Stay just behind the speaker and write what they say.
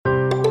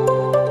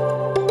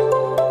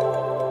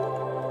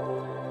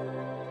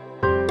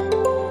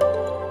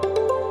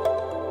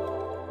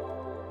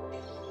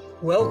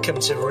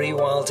Welcome to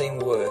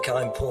Rewilding Work.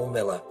 I'm Paul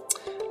Miller.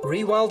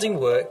 Rewilding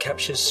Work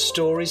captures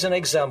stories and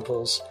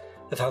examples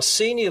of how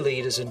senior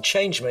leaders and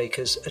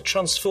changemakers are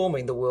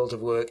transforming the world of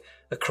work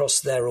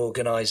across their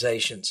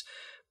organisations,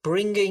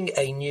 bringing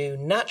a new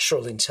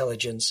natural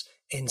intelligence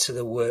into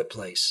the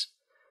workplace.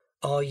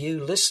 Are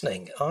you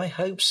listening? I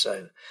hope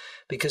so,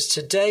 because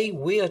today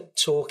we are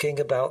talking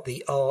about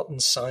the art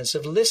and science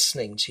of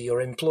listening to your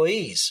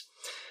employees.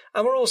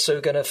 And we're also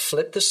going to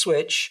flip the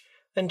switch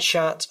and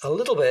chat a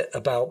little bit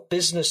about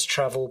business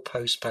travel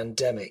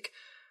post-pandemic.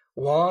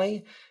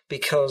 Why?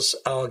 Because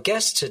our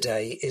guest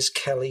today is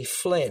Kelly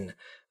Flynn,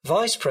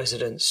 Vice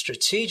President,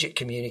 Strategic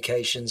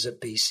Communications at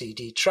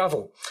BCD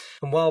Travel.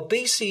 And while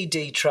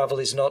BCD Travel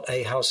is not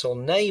a household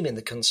name in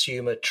the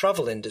consumer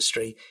travel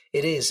industry,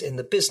 it is in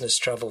the business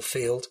travel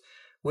field,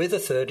 with a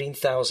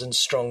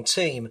 13,000-strong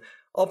team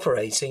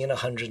operating in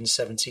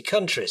 170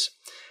 countries.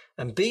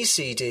 And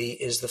BCD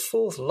is the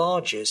fourth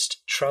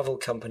largest travel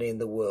company in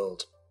the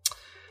world.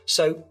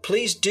 So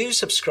please do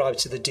subscribe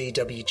to the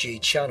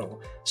DWG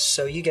channel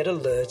so you get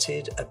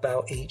alerted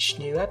about each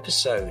new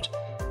episode.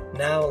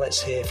 Now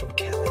let's hear from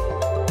Kelly.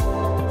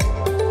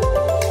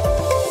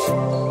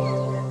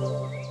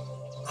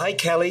 Hi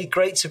Kelly,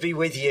 great to be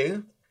with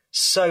you.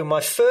 So my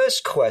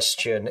first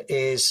question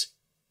is,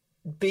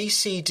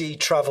 BCD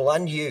Travel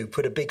and you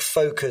put a big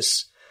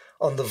focus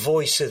on the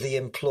voice of the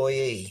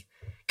employee.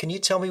 Can you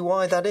tell me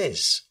why that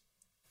is?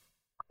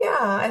 Yeah,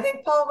 I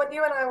think, Paul, when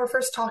you and I were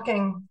first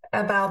talking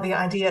about the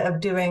idea of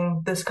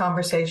doing this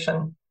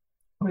conversation,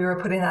 we were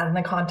putting that in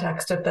the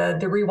context of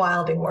the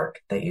rewilding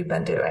work that you've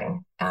been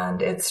doing.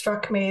 And it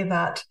struck me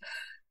that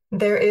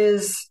there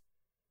is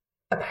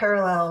a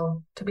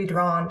parallel to be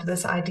drawn to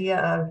this idea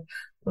of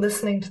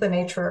listening to the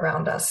nature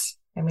around us.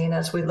 I mean,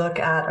 as we look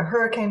at a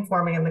hurricane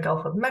forming in the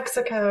Gulf of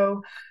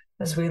Mexico,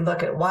 as we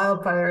look at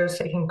wildfires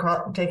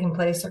taking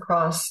place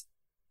across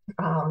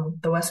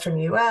the Western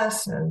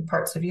U.S. and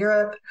parts of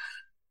Europe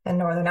and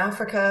Northern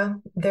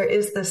Africa, there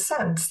is this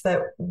sense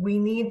that we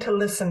need to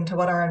listen to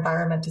what our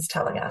environment is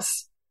telling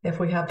us if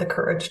we have the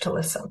courage to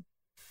listen.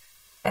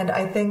 And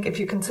I think if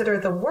you consider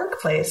the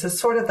workplace as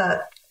sort of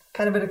that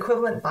kind of an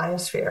equivalent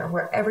biosphere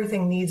where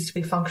everything needs to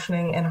be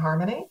functioning in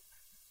harmony,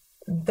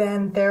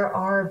 then there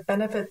are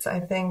benefits,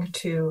 I think,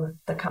 to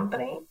the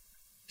company,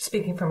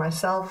 speaking for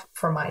myself,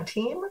 for my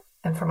team,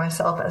 and for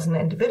myself as an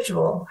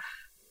individual,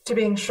 to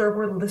being sure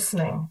we're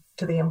listening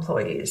to the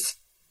employees.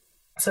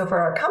 So for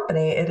our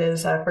company, it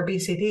is for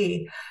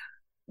BCD,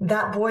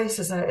 that voice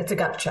is it's a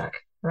gut check,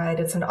 right?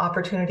 It's an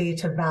opportunity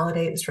to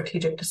validate the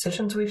strategic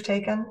decisions we've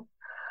taken.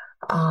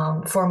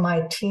 For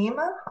my team,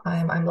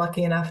 I'm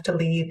lucky enough to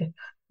lead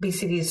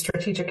BCD's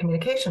strategic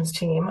communications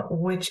team,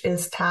 which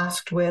is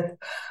tasked with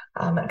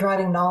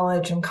driving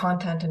knowledge and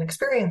content and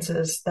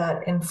experiences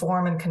that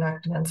inform and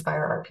connect and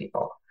inspire our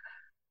people.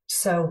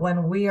 So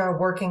when we are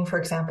working, for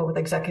example, with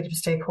executive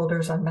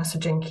stakeholders on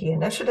messaging key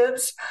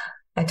initiatives,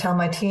 I tell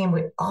my team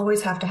we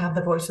always have to have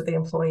the voice of the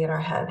employee in our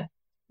head,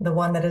 the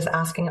one that is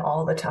asking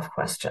all the tough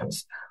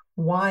questions.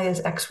 Why is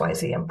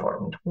XYZ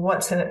important?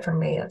 What's in it for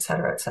me, et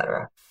cetera, et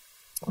cetera?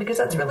 Because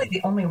that's really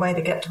the only way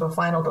to get to a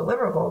final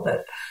deliverable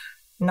that,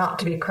 not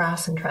to be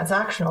crass and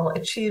transactional,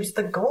 achieves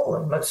the goal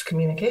of most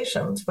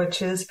communications,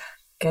 which is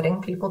getting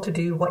people to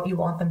do what you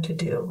want them to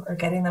do or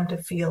getting them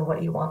to feel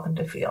what you want them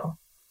to feel.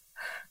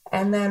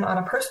 And then on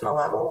a personal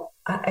level,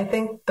 I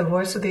think the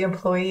voice of the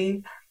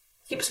employee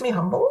keeps me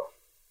humble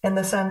in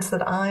the sense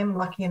that I'm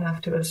lucky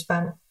enough to have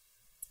spent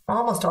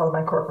almost all of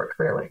my corporate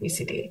career with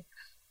BCD.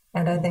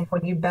 And I think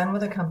when you've been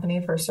with a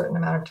company for a certain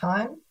amount of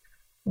time,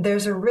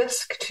 there's a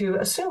risk to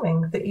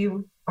assuming that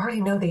you already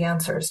know the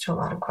answers to a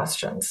lot of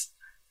questions.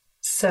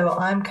 So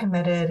I'm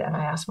committed, and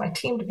I ask my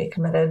team to be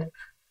committed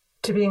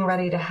to being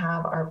ready to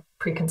have our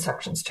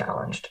preconceptions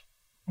challenged.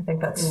 I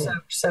think that's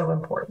so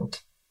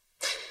important.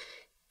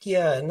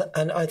 Yeah,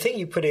 and I think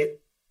you put it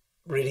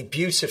really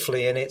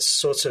beautifully, and it's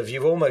sort of,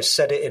 you've almost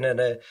said it in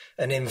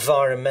an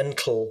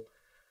environmental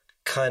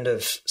kind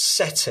of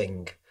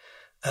setting.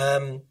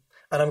 And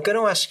I'm going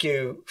to ask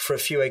you for a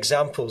few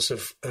examples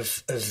of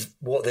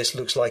what this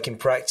looks like in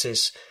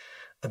practice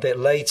a bit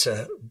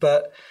later.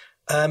 But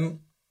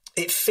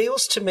it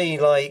feels to me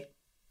like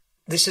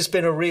this has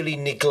been a really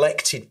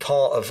neglected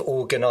part of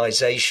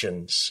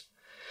organizations.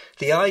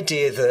 The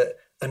idea that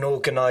an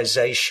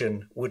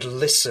organization would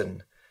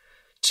listen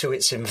to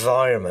its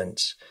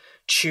environment,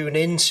 tune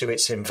into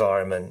its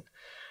environment,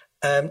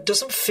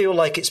 doesn't feel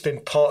like it's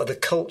been part of the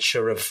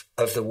culture of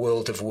the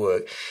world of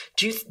work.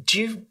 Do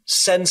you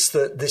sense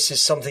that this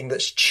is something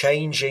that's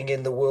changing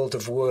in the world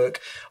of work,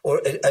 or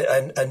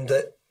and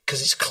that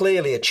because it's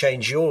clearly a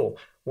change you're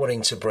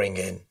wanting to bring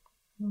in?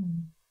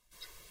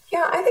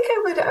 Yeah, I think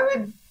I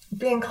would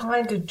be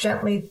inclined to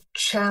gently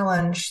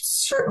challenge,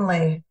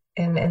 certainly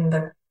in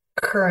the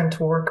current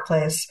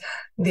workplace,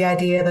 the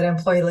idea that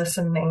employee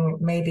listening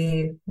may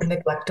be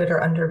neglected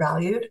or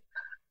undervalued.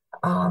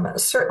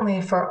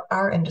 Certainly for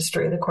our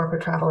industry, the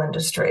corporate travel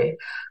industry,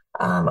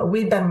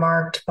 we've been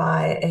marked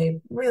by a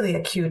really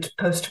acute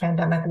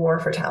post-pandemic war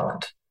for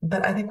talent,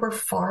 but I think we're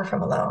far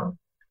from alone.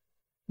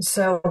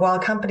 So while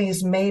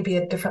companies may be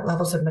at different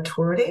levels of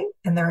maturity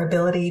in their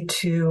ability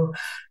to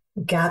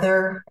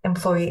gather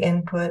employee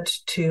input,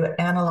 to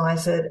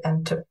analyze it,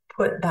 and to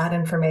put that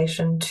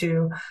information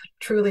to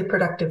truly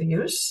productive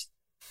use,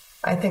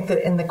 I think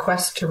that in the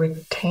quest to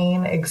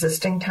retain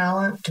existing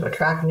talent, to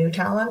attract new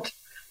talent,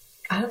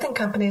 I don't think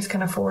companies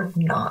can afford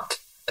not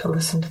to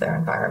listen to their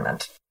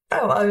environment.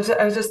 Oh, I was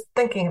just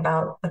thinking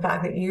about the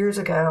fact that years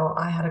ago,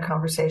 I had a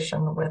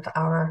conversation with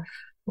our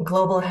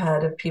global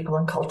head of people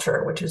and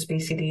culture, which is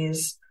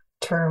BCD's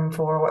term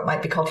for what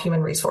might be called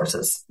human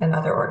resources in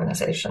other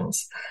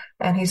organizations.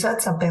 And he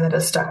said something that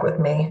has stuck with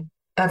me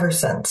ever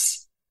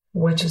since,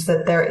 which is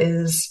that there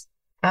is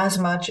as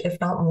much, if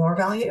not more,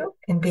 value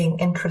in being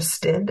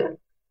interested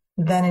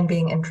than in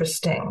being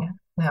interesting.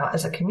 Now,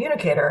 as a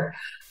communicator,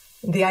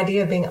 the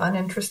idea of being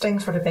uninteresting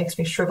sort of makes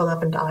me shrivel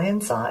up and die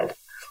inside.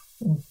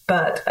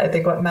 But I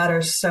think what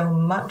matters so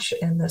much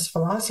in this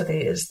philosophy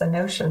is the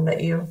notion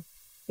that you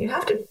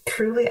have to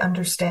truly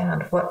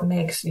understand what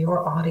makes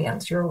your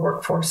audience, your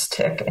workforce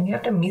tick, and you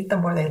have to meet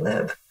them where they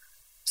live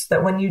so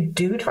that when you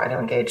do try to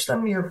engage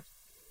them, you're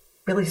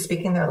really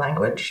speaking their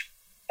language.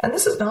 And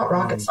this is not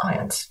rocket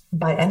science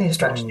by any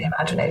stretch of the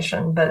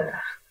imagination, but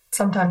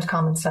sometimes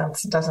common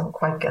sense doesn't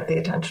quite get the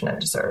attention it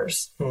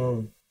deserves.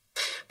 But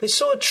it's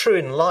sort of true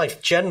in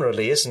life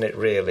generally, isn't it,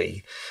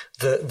 really?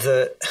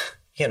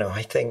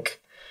 I think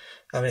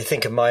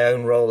of my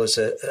own role as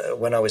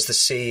when I was the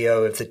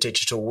CEO of the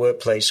Digital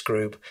Workplace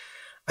Group.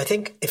 I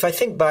think if I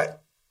think back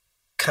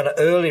kind of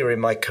earlier in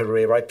my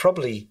career, I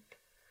probably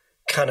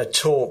kind of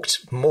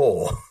talked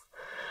more.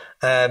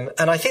 And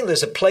I think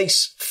there's a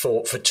place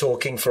for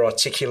talking, for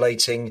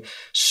articulating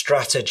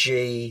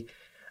strategy,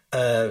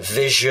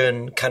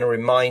 vision, kind of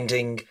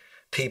reminding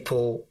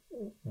people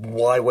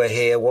why we're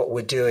here, what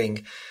we're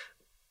doing.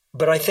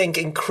 But I think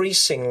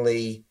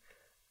increasingly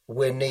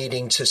we're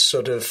needing to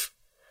sort of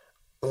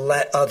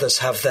let others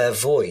have their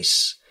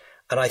voice.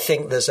 And I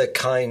think there's a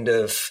kind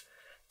of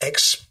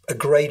a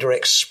greater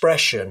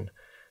expression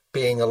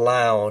being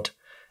allowed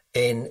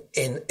in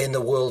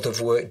the world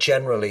of work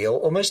generally, or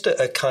almost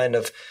a kind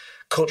of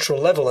cultural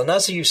level. And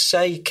as you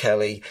say,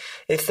 Kelly,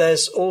 if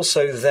there's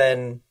also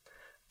then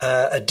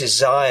a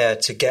desire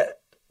to get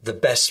the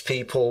best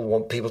people,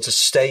 want people to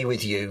stay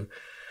with you,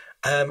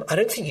 I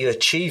don't think you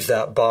achieve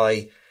that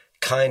by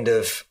kind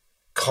of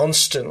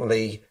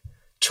constantly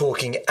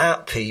talking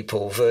at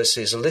people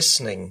versus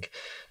listening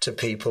to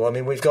people. I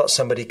mean, we've got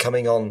somebody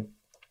coming on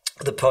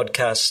the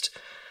podcast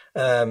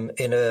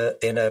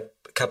in a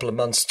couple of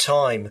months'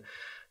 time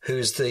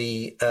who's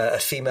a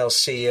female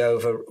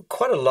CEO of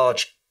quite a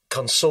large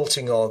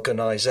consulting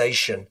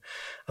organization.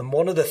 And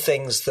one of the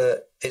things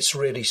that it's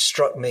really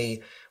struck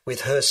me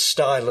with her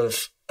style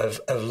of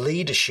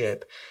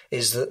leadership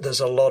is that there's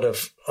a lot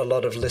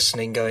of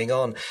listening going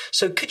on.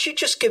 So could you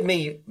just give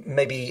me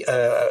maybe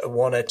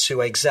one or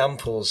two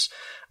examples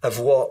of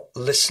what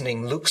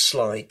listening looks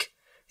like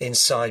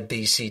inside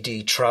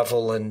BCD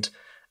Travel and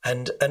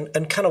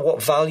kind of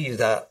what value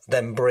that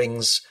then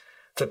brings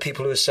for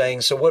people who are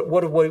saying, so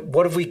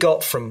what have we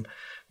got from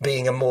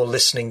being a more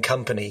listening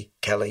company,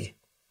 Kelly?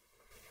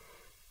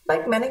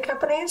 Like many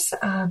companies,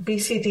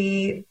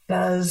 BCD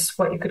does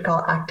what you could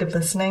call active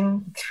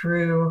listening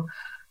through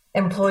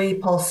employee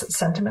pulse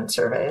sentiment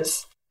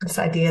surveys. This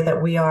idea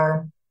that we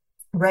are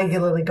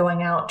regularly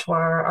going out to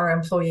our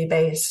employee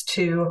base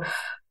to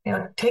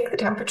take the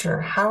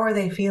temperature. How are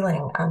they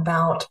feeling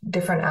about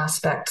different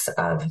aspects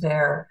of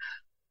their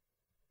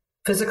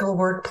physical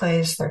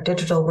workplace, their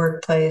digital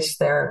workplace,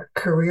 their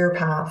career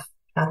path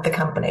at the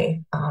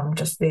company,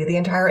 just the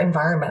entire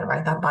environment,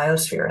 right? That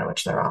biosphere in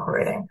which they're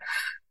operating.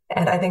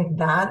 And I think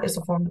that is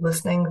a form of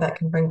listening that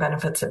can bring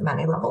benefits at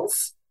many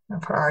levels.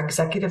 For our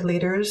executive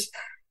leaders,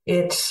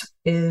 it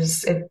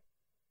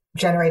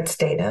generates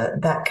data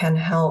that can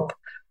help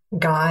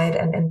guide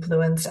and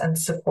influence and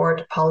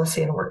support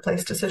policy and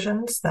workplace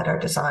decisions that are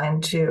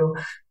designed to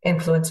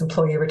influence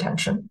employee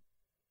retention.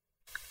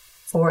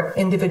 For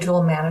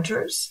individual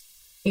managers,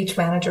 each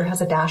manager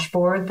has a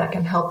dashboard that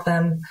can help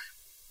them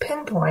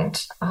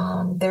pinpoint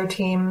their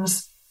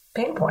team's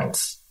pain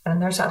points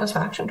and their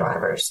satisfaction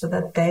drivers so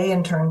that they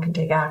in turn can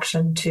take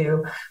action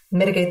to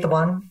mitigate the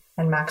one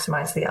and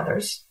maximize the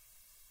others.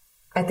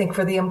 I think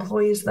for the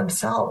employees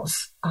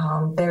themselves,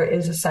 there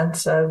is a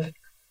sense of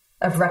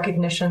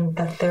recognition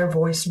that their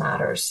voice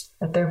matters,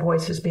 that their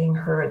voice is being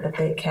heard, that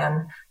they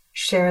can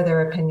share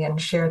their opinion,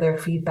 share their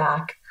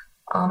feedback,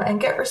 and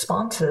get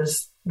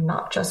responses,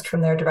 not just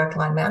from their direct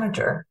line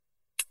manager,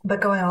 but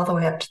going all the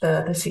way up to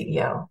the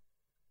CEO.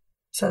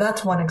 So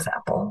that's one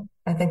example.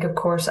 I think, of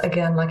course,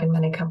 again, like in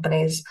many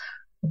companies,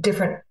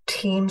 different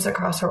teams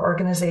across our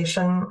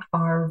organization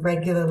are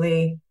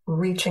regularly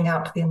reaching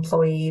out to the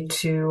employee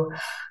to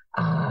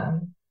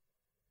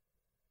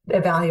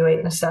evaluate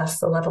and assess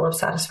the level of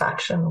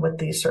satisfaction with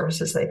the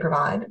services they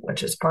provide,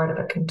 which is part of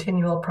a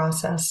continual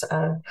process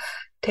of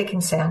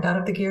taking sand out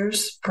of the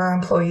gears for our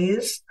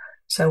employees.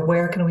 So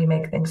where can we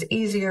make things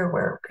easier?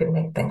 Where can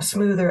we make things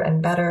smoother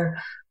and better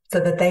so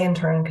that they in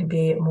turn can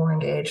be more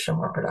engaged and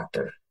more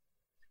productive?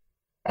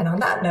 And on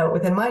that note,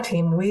 within my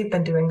team, we've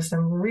been doing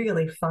some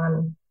really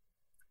fun,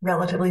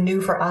 relatively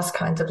new for us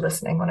kinds of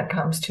listening when it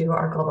comes to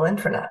our global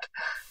intranet.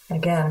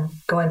 Again,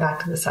 going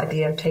back to this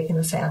idea of taking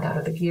the sand out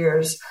of the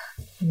gears,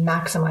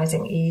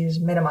 maximizing ease,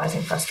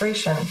 minimizing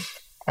frustration,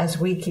 as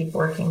we keep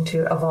working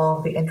to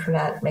evolve the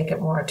intranet, make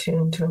it more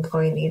attuned to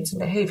employee needs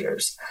and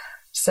behaviors.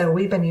 So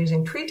we've been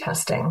using tree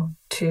testing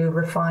to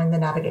refine the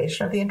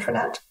navigation of the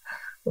intranet,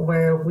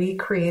 where we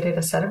created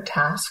a set of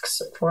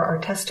tasks for our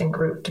testing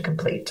group to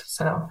complete.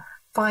 So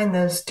find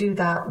this, do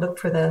that, look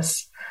for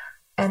this.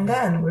 And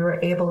then we were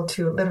able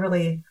to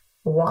literally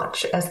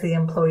watch as the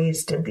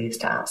employees did these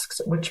tasks,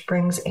 which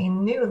brings a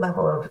new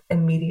level of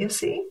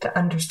immediacy to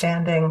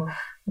understanding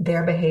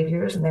their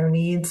behaviors and their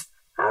needs.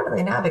 How do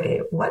they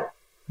navigate? What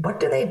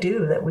do they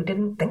do that we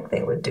didn't think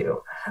they would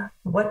do?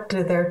 What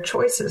do their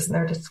choices and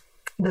their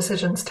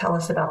decisions tell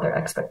us about their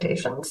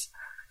expectations?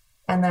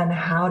 And then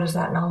how does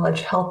that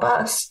knowledge help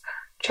us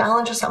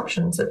challenge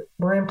assumptions that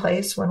were in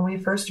place when we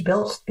first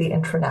built the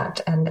intranet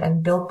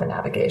and built the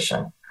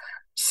navigation?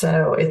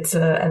 So it's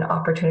an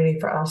opportunity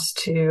for us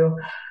to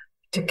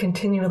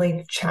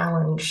continually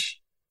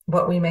challenge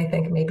what we may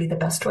think may be the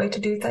best way to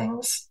do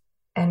things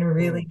and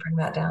really bring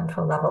that down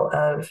to a level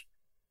of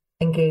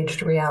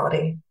engaged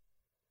reality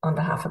on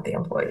behalf of the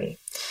employee.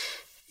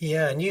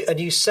 Yeah, and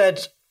you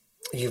said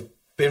you've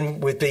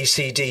been with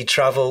BCD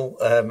Travel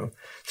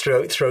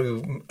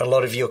through a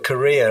lot of your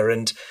career,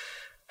 and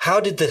how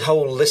did the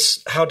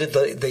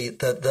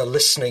the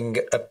listening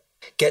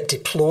get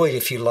deployed,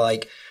 if you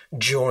like,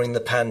 during the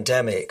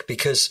pandemic?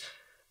 Because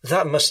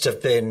that must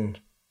have been,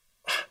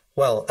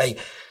 well,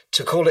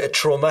 to call it a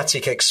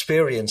traumatic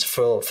experience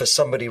for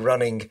somebody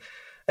running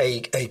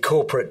a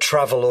corporate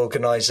travel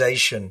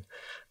organization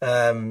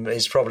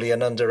is probably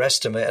an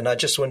underestimate. And I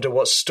just wonder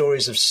what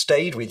stories have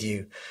stayed with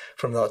you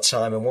from that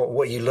time and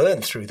what you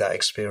learned through that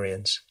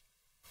experience.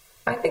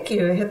 I think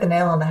you hit the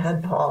nail on the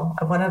head, Paul.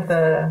 One of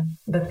the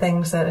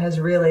things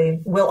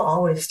that will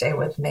always stay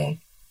with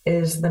me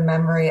is the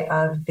memory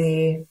of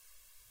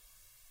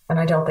and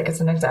I don't think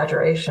it's an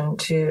exaggeration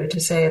to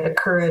say the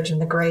courage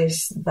and the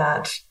grace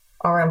that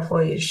our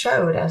employees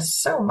showed, as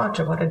so much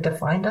of what had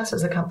defined us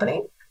as a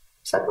company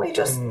suddenly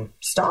just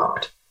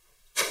stopped,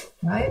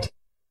 right?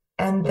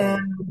 And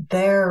then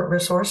their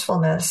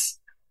resourcefulness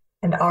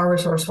and our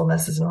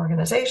resourcefulness as an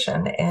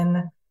organization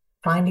in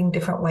finding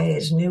different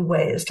ways, new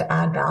ways to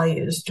add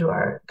values to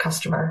our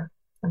customer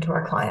and to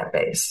our client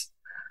base.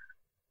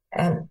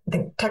 And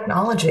the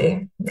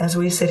technology, as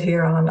we sit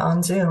here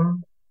on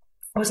Zoom,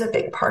 was a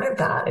big part of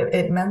that.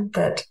 It meant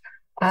that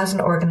as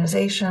an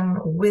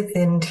organization,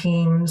 within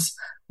teams,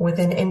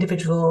 within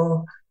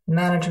individual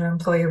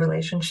manager-employee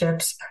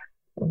relationships,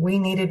 we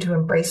needed to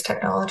embrace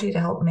technology to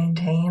help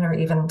maintain or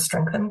even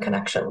strengthen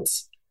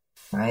connections,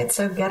 right?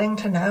 So getting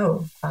to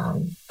know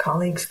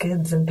colleagues,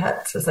 kids, and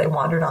pets as they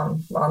wandered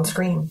on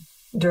screen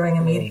during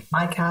a meeting.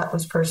 My cat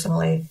was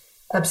personally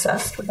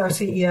obsessed with our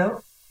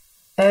CEO.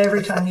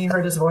 Every time he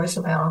heard his voice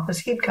in my office,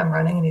 he'd come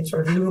running and he'd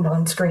sort of loom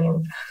on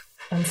screen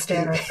and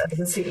stare at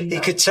the CEO. He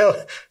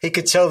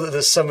could tell that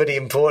there's somebody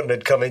important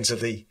had come into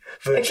the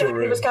virtual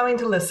room. He was coming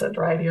to listen,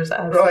 right? He was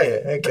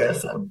okay. To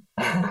listen.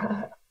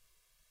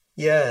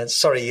 Yeah,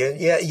 sorry.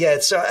 Yeah.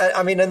 So,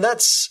 I mean, and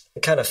that's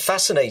kind of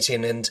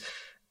fascinating. And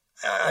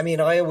I mean,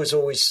 one of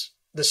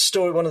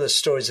the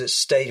stories that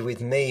stayed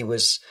with me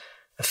was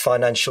a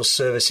financial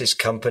services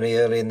company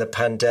early in the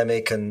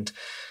pandemic. And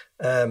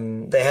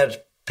they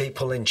had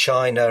people in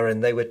China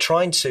and they were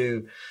trying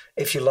to,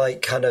 if you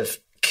like, kind of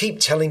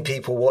keep telling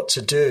people what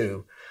to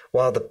do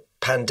while the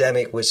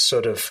pandemic was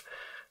sort of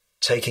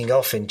taking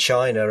off in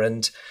China.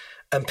 And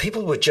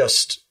people were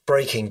just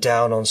breaking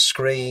down on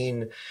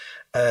screen,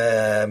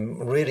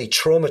 really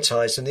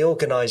traumatized. And the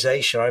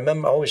organization, I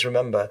always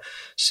remember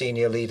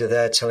senior leader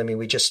there telling me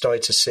we just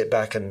started to sit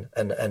back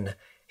and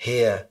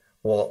hear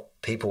what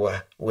people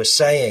were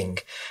saying,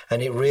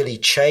 and it really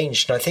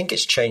changed. And I think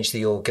it's changed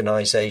the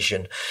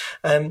organization.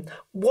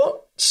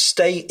 What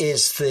state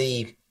is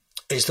the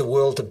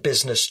world of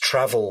business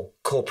travel,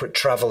 corporate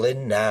travel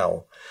in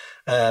now?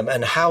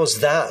 And how's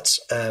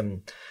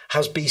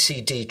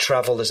BCD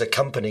Travel as a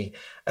company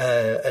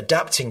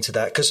adapting to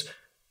that? Because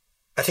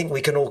I think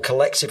we can all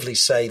collectively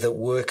say that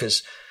work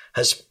has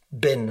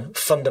been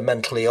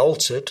fundamentally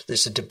altered.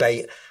 There's a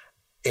debate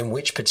in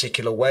which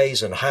particular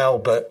ways and how,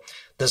 but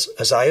there's,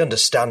 as I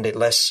understand it,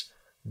 less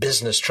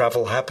business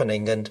travel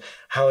happening. And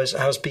how's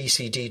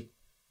BCD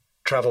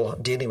Travel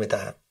dealing with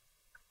that?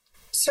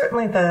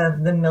 Certainly the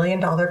 $1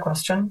 million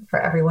question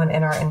for everyone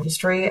in our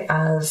industry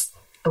as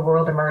the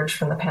world emerged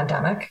from the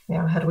pandemic.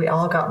 Had we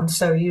all gotten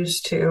so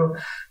used to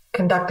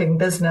conducting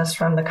business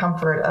from the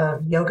comfort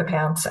of yoga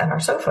pants and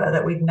our sofa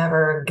that we'd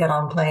never get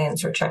on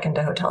planes or check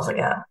into hotels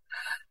again?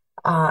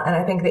 And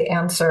I think the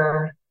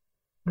answer,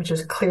 which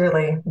is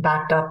clearly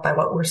backed up by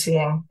what we're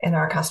seeing in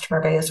our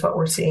customer base, what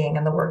we're seeing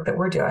in the work that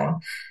we're doing,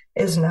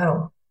 is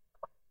no.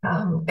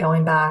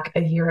 Going back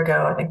a year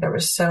ago, I think there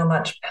was so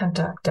much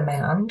pent-up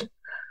demand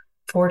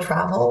for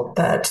travel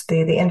that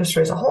the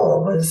industry as a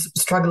whole was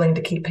struggling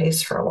to keep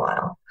pace for a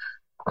while.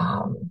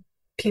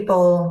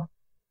 People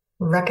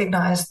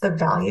recognize the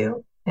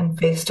value in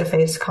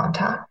face-to-face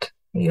contact.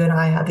 You and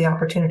I had the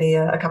opportunity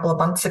a couple of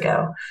months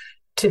ago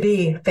to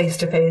be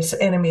face-to-face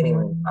in a meeting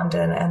room in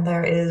London, and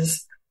there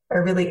is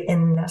a really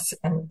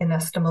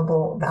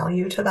inestimable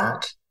value to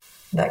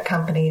that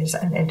companies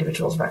and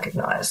individuals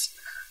recognize.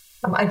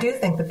 I do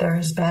think that there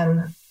has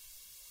been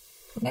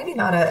maybe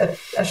not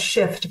a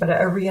shift, but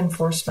a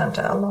reinforcement,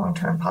 a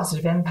long-term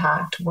positive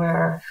impact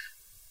where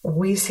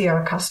we see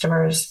our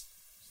customers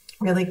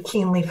really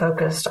keenly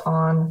focused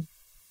on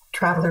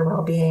traveler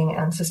well-being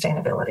and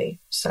sustainability.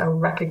 So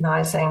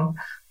recognizing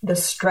the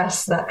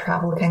stress that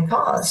travel can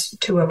cause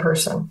to a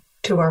person,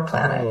 to our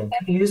planet,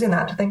 and using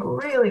that to think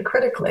really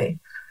critically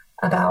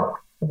about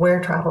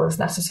where travel is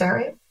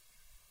necessary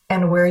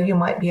and where you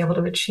might be able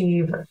to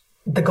achieve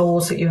the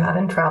goals that you have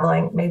in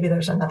traveling. Maybe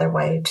there's another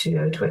way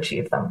to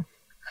achieve them.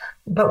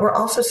 But we're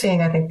also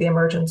seeing, I think, the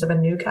emergence of a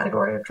new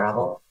category of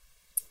travel,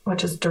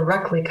 which is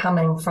directly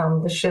coming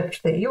from the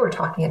shift that you were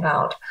talking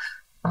about,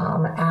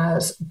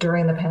 as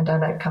during the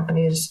pandemic,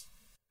 companies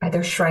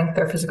either shrank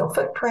their physical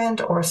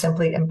footprint or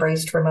simply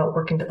embraced remote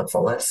working to the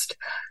fullest.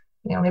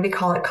 Maybe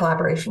call it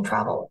collaboration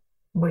travel,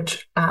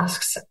 which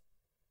asks,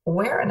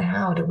 where and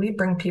how do we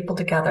bring people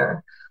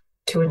together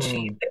to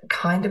achieve the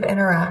kind of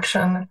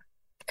interaction,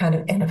 the kind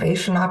of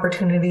innovation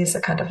opportunities,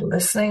 the kind of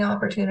listening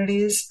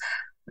opportunities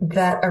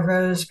that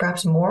arose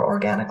perhaps more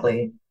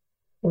organically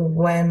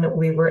when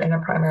we were in a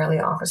primarily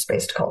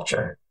office-based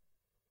culture.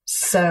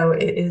 So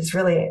it is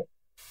really,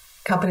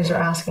 companies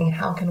are asking,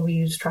 how can we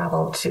use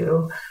travel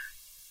to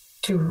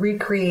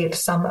recreate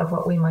some of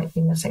what we might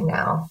be missing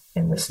now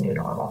in this new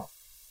normal?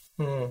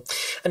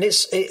 And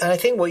I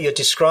think what you're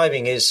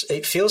describing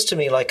it feels to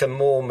me like a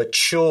more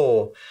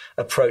mature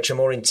approach, a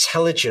more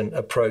intelligent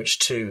approach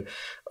to,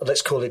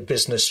 let's call it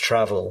business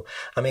travel.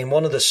 I mean,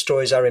 one of the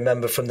stories I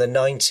remember from the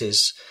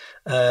 90s,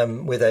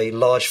 with a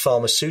large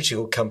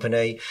pharmaceutical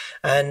company.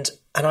 And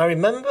I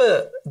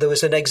remember there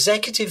was an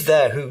executive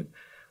there who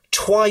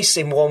twice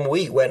in 1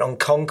 week went on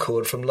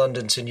Concorde from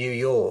London to New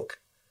York.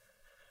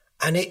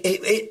 And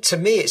it to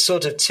me, it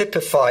sort of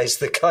typifies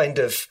the kind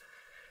of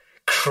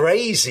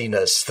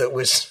craziness that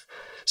was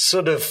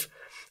sort of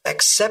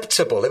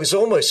acceptable. It was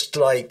almost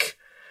like,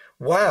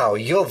 wow,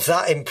 you're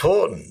that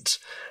important.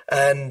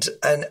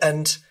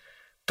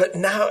 But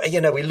now,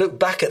 we look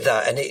back at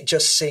that and it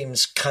just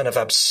seems kind of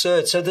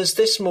absurd. So there's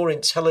this more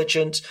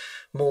intelligent,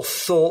 more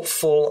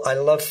thoughtful. I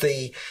love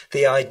the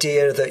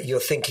idea that you're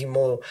thinking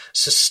more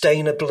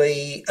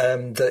sustainably,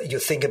 that you're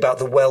thinking about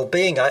the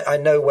well-being. I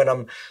know when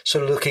I'm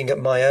sort of looking at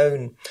my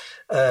own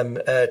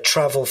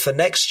travel for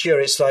next year,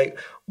 it's like,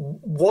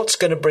 what's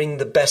going to bring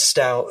the best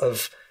out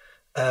of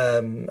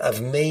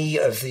me,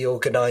 of the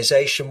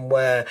organization,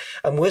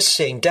 and we're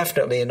seeing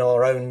definitely in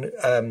our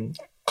own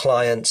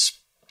clients,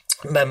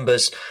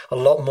 members, a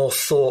lot more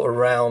thought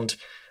around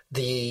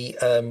the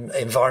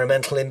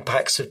environmental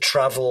impacts of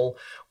travel,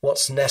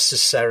 what's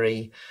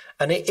necessary.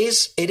 And it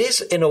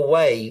is in a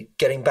way,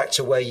 getting back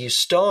to where you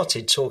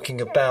started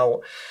talking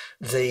about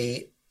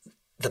the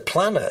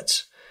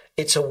planet,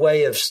 it's a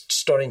way of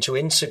starting to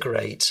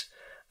integrate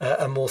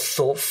a more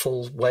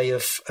thoughtful way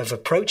of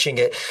approaching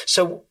it.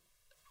 So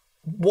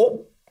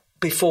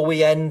before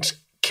we end,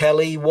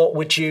 Kelly,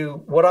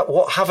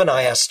 what haven't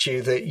I asked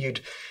you that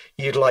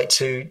you'd like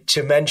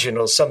to mention,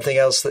 or something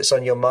else that's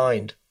on your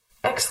mind?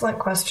 Excellent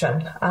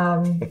question.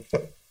 I'm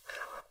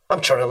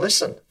trying to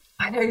listen.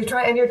 I know you're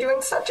trying, and you're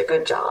doing such a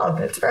good job.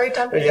 It's very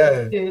tempting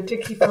to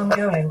keep on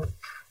going.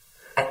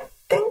 I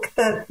think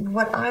that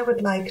what I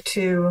would like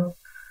to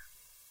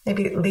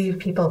maybe leave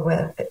people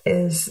with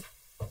is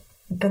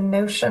the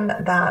notion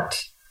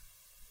that,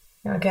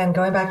 again,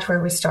 going back to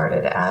where we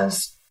started,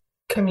 as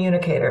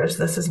communicators,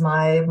 this is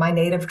my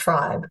native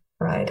tribe,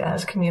 right?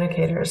 As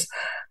communicators,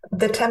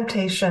 the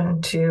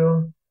temptation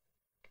to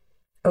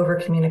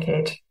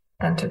over-communicate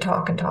and to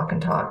talk and talk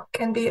and talk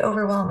can be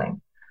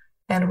overwhelming.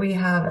 And we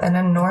have an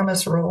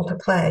enormous role to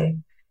play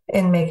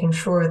in making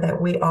sure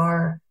that we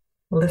are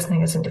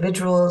listening as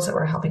individuals, that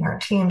we're helping our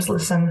teams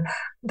listen,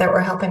 that we're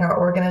helping our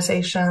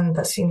organization,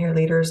 the senior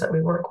leaders that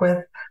we work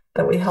with,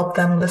 that we help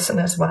them listen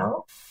as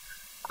well.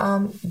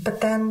 But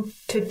then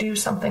to do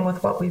something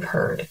with what we've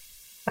heard.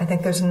 I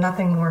think there's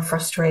nothing more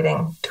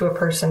frustrating to a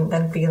person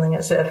than feeling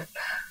as if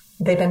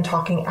they've been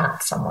talking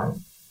at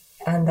someone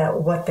and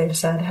that what they've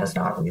said has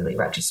not really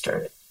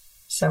registered.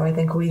 So I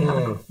think we have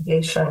an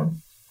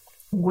obligation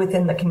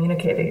within the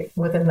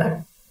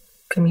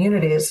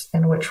communities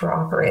in which we're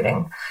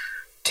operating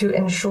to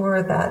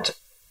ensure that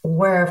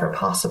wherever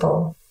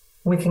possible,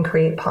 we can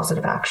create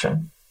positive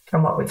action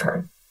from what we've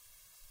heard.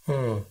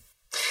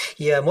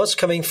 Yeah, and what's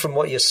coming from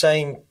what you're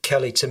saying,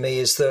 Kelly, to me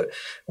is that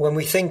when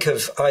we think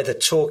of either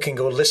talking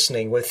or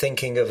listening, we're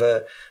thinking of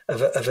a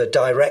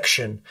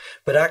direction,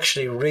 but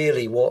actually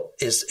really what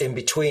is in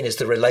between is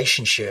the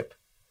relationship.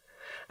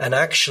 And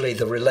actually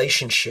the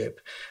relationship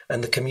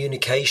and the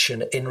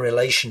communication in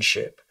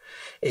relationship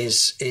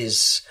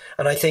is,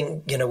 and I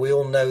think, we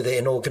all know that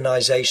in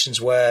organizations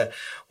where,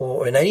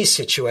 or in any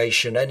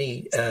situation,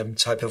 any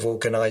type of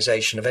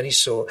organization of any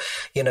sort,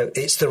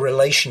 it's the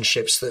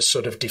relationships that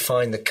sort of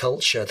define the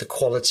culture, the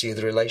quality of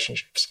the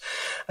relationships.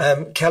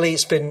 Kelly,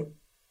 it's been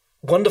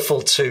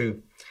wonderful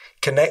to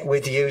connect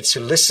with you, to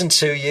listen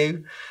to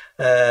you,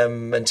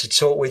 and to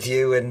talk with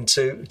you, and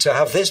to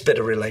have this bit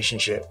of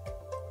relationship.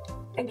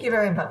 Thank you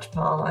very much,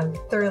 Paul. I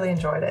thoroughly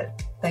enjoyed it.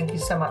 Thank you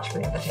so much for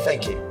the invitation.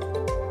 Thank you.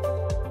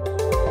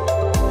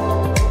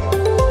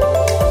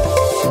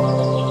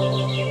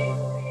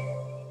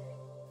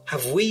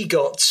 Have we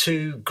got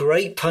two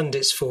great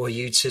pundits for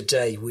you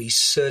today? We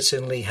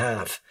certainly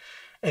have.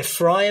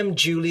 Ephraim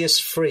Julius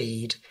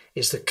Freed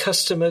is the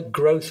Customer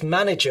Growth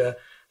Manager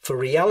for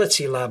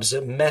Reality Labs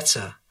at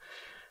Meta,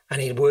 and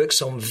he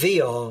works on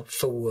VR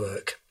for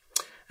work.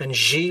 And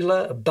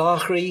Gila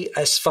Bahri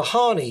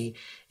Esfahani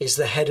is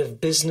the head of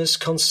business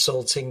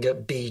consulting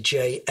at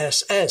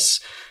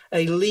BJSS,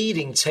 a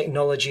leading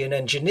technology and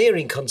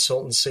engineering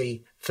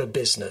consultancy for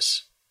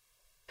business.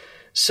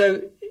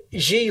 So,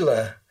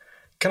 Gila,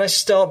 can I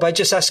start by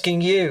just asking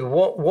you,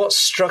 what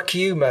struck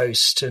you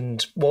most,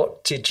 and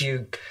what did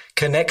you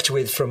connect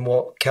with from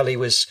what Kelly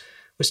was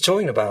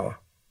talking about?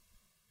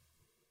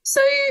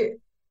 So,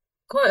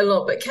 quite a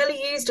lot, but Kelly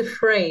used a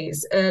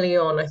phrase early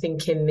on, I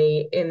think, in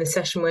the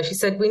session, where she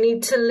said we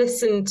need to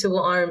listen to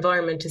what our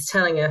environment is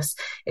telling us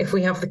if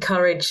we have the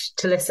courage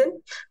to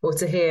listen or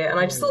to hear. And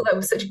I just thought that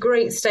was such a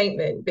great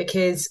statement,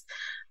 because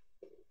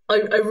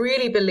I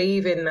really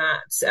believe in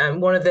that.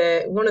 One of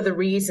the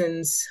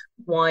reasons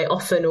why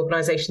often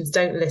organizations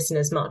don't listen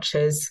as much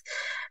as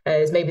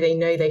maybe they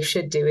know they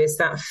should do is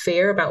that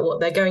fear about what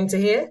they're going to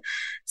hear.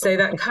 So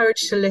that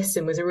courage to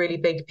listen was a really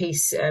big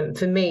piece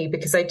for me,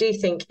 because I do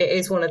think it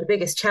is one of the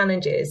biggest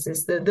challenges,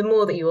 is the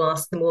more that you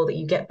ask, the more that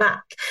you get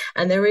back.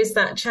 And there is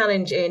that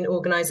challenge in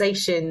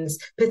organizations,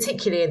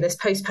 particularly in this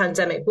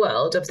post-pandemic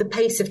world, of the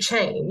pace of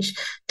change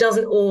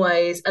doesn't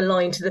always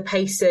align to the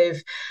pace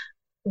of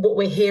what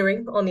we're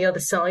hearing on the other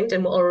side,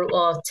 and what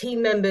our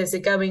team members are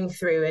going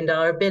through, and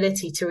our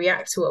ability to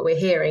react to what we're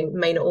hearing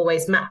may not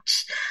always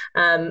match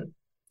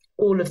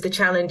all of the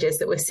challenges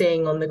that we're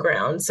seeing on the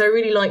ground. So I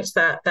really liked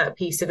that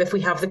piece of if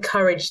we have the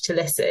courage to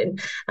listen,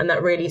 and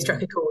that really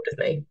struck a chord with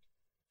me.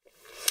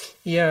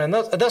 Yeah, and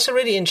that's a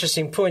really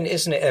interesting point,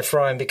 isn't it,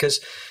 Ephraim?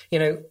 Because,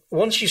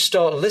 once you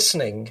start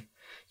listening,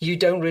 you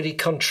don't really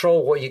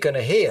control what you're going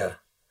to hear.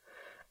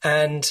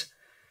 And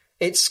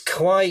it's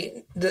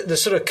quite, the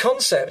sort of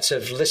concept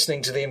of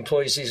listening to the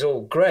employees is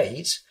all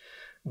great,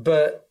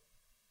 but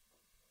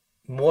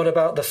what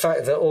about the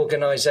fact that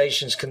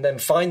organizations can then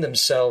find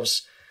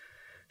themselves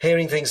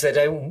hearing things they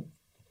don't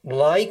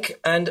like?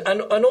 And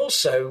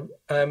also,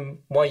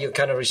 while you're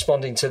kind of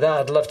responding to that,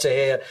 I'd love to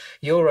hear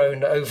your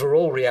own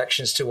overall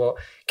reactions to what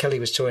Kelly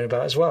was talking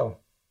about as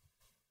well.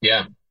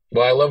 Yeah.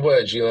 Well, I love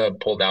what Gila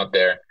pulled out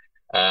there.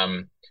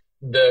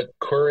 The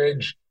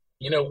courage,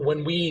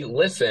 when we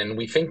listen,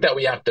 we think that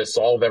we have to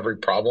solve every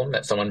problem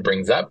that someone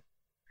brings up,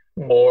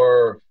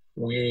 or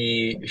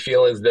we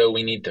feel as though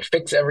we need to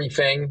fix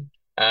everything.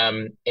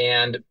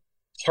 And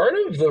part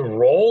of the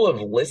role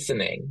of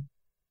listening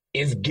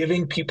is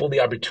giving people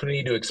the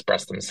opportunity to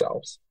express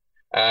themselves.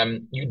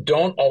 You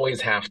don't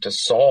always have to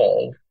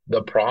solve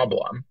the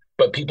problem,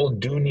 but people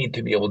do need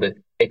to be able to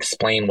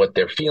explain what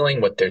they're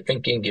feeling, what they're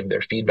thinking, give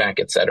their feedback,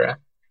 etc.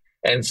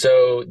 And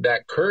so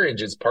that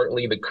courage is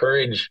partly the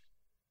courage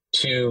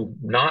to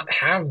not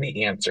have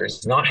the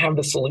answers, not have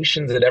the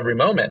solutions at every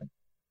moment,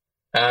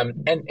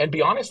 and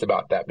be honest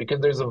about that, because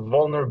there's a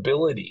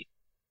vulnerability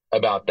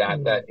about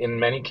that in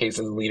many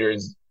cases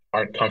leaders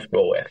aren't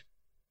comfortable with.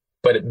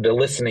 But the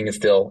listening is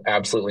still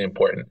absolutely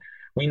important.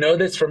 We know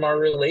this from our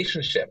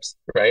relationships,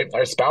 right?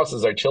 Our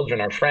spouses, our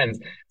children, our friends.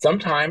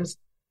 Sometimes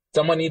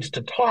someone needs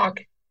to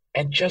talk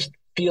and just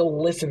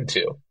feel listened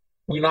to.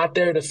 We're not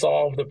there to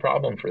solve the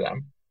problem for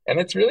them. And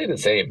it's really the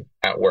same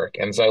at work.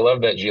 And so I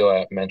love that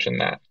Gila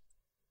mentioned that.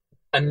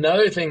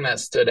 Another thing that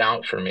stood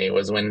out for me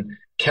was when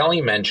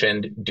Kelly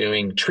mentioned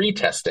doing tree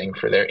testing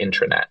for their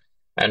intranet.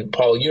 And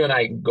Paul, you and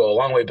I go a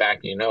long way back.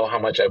 You know how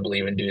much I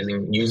believe in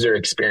doing user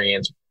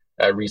experience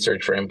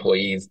research for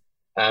employees.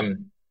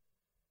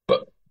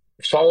 But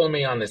follow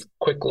me on this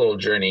quick little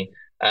journey.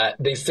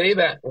 They say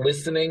that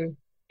listening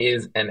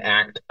is an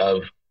act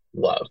of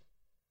love,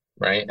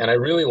 right? And I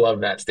really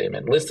love that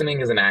statement. Listening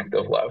is an act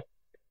of love.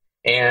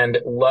 And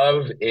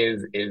love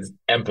is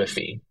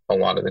empathy a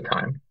lot of the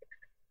time.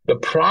 The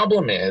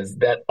problem is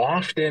that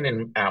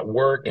often at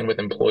work and with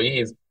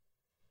employees,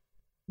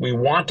 we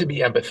want to be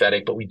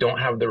empathetic, but we don't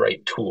have the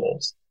right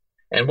tools.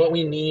 And what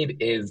we need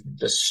is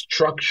the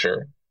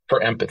structure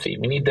for empathy.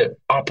 We need to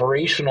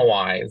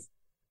operationalize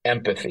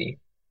empathy,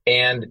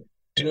 and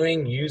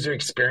doing user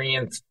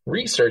experience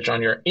research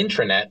on your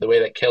intranet, the way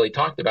that Kelly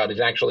talked about,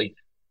 is actually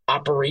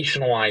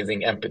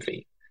operationalizing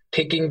empathy,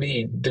 taking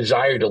the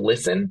desire to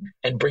listen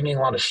and bringing a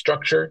lot of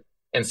structure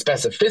and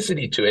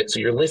specificity to it. So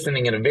you're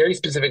listening in a very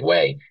specific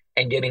way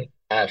and getting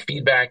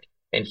feedback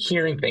and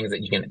hearing things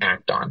that you can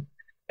act on.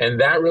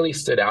 And that really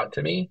stood out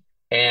to me.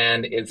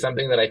 And it's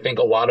something that I think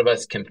a lot of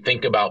us can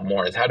think about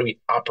more, is how do we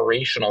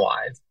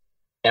operationalize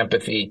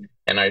empathy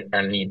and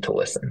our need to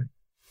listen?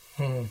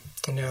 No,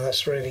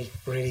 that's really,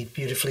 really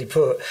beautifully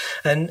put.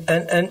 And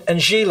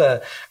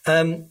Gila,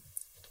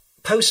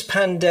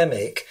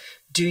 post-pandemic,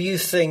 do you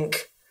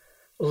think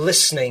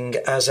listening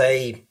as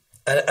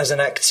an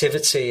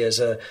activity, as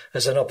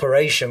an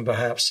operation,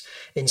 perhaps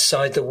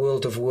inside the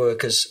world of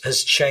work,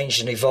 has changed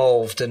and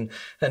evolved? And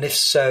if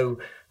so,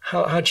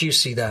 how do you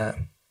see that?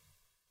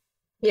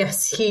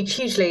 Yes,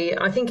 hugely.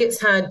 I think it's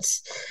had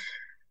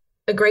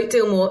a great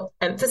deal more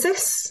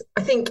emphasis.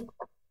 I think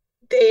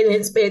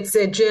it's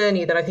a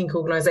journey that I think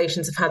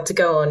organisations have had to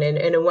go on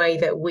in a way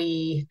that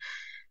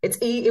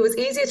it was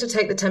easier to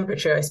take the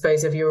temperature, I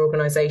suppose, of your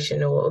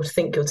organisation, or to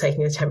think you're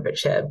taking the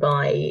temperature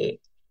by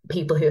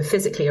people who are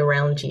physically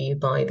around you,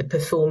 by the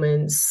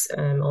performance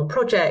on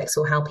projects,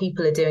 or how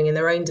people are doing in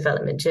their own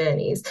development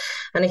journeys.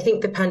 And I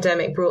think the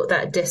pandemic brought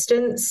that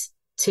distance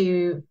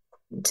to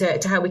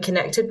how we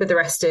connected with the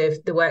rest of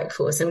the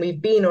workforce, and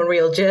we've been on a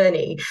real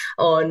journey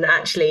on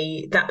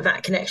actually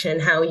that connection,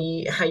 and how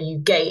you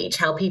gauge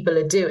how people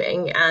are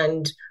doing,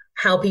 and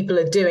how people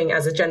are doing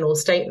as a general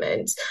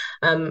statement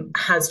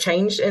has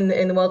changed in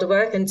the world of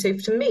work. And so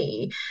for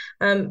me,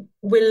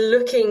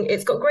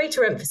 it's got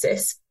greater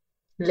emphasis,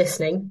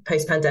 listening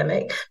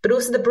post-pandemic, but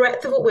also the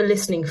breadth of what we're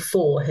listening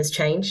for has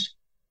changed.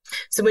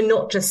 So we're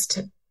not just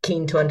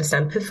keen to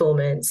understand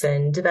performance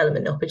and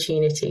development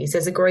opportunities.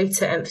 There's a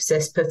greater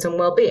emphasis put on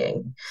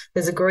well-being.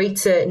 There's a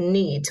greater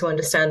need to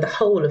understand the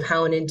whole of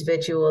how an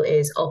individual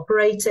is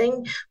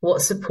operating,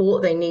 what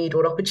support they need,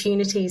 what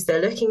opportunities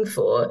they're looking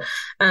for,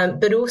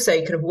 but also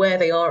kind of where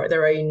they are at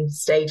their own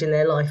stage in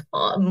their life.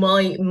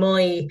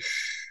 My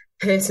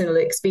personal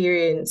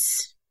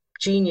experience,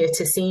 junior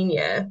to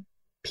senior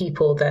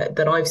people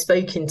that I've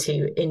spoken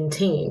to in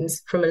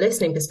teams from a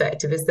listening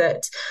perspective, is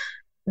that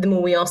the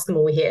more we ask, the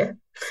more we hear.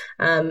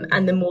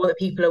 And the more that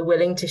people are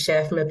willing to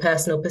share from a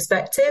personal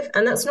perspective.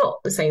 And that's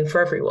not the same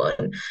for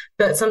everyone,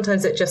 but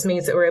sometimes it just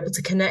means that we're able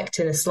to connect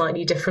in a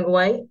slightly different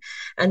way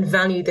and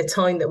value the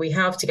time that we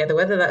have together,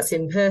 whether that's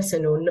in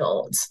person or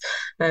not.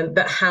 But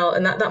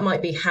that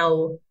might be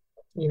how,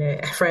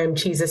 Ephraim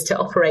chooses to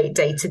operate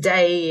day to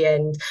day,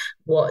 and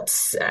what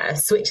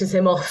switches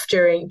him off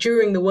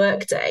during the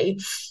workday,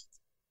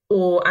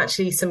 or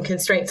actually some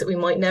constraints that we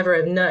might never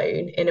have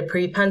known in a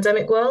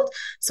pre-pandemic world.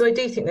 So I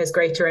do think there's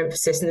greater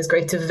emphasis and there's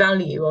greater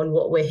value on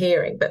what we're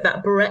hearing, but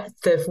that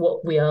breadth of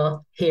what we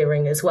are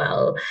hearing as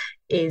well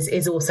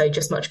is also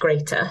just much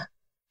greater.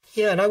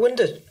 Yeah, and I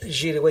wonder,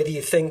 Gila, whether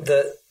you think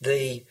that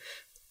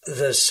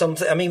there's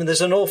something, I mean, there's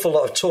an awful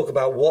lot of talk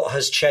about what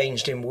has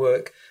changed in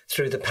work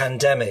through the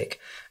pandemic,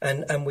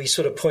 and we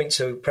sort of point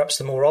to perhaps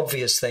the more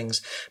obvious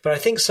things. But I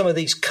think some of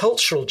these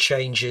cultural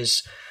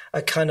changes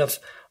are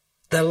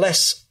they're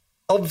less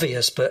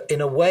obvious, but in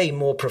a way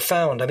more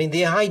profound. I mean,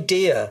 the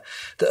idea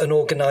that an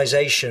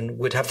organization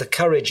would have the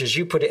courage, as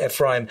you put it,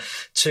 Ephraim,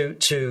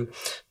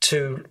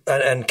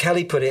 and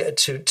Kelly put it,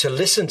 to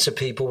listen to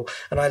people.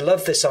 And I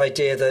love this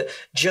idea that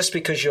just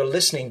because you're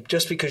listening,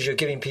 just because you're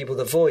giving people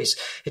the voice,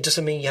 it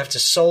doesn't mean you have to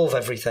solve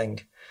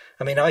everything.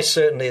 I mean, I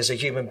certainly, as a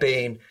human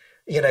being,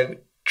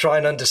 try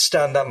and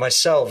understand that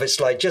myself. It's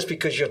like, just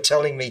because you're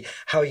telling me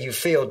how you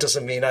feel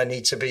doesn't mean I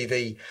need to be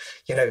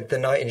the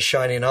knight in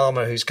shining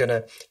armor who's going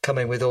to come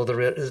in with all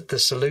the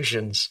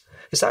solutions.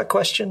 Is that a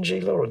question,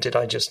 Gila, or did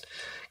I just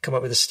come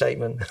up with a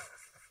statement?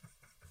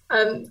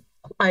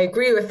 I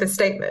agree with the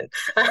statement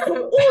or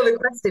the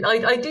question.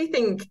 I do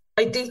think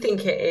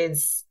it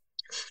is.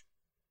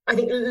 I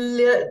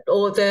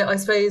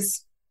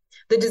suppose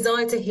the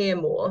desire to hear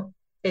more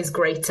is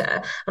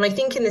greater, and I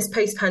think in this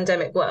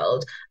post-pandemic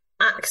world,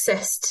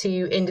 access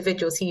to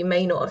individuals who you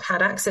may not have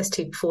had access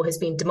to before has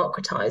been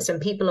democratized, and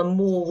people are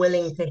more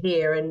willing to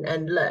hear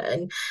and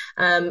learn,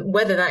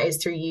 whether that is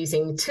through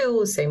using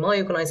tools. So my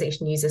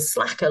organization uses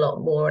Slack a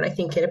lot more, and I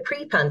think in a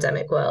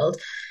pre-pandemic world,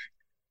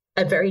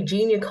 a very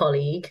junior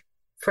colleague,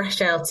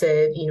 fresh out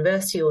of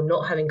university or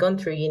not having gone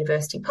through a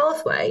university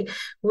pathway,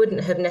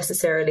 wouldn't have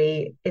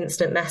necessarily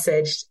instant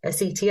messaged a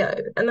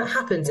CTO. And that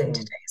happens in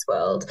today's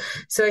world.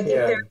 So I think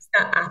there's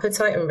that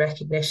appetite and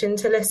recognition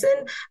to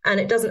listen. And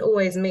it doesn't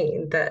always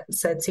mean that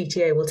said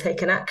CTO will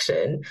take an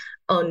action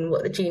on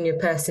what the junior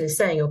person is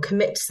saying or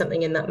commit to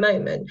something in that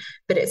moment.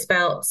 But it's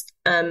about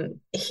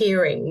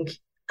hearing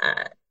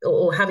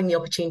or having the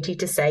opportunity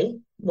to say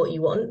what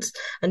you want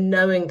and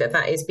knowing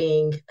that is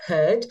being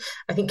heard.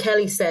 I think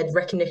Kelly said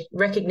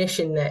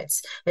recognition that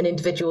an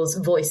individual's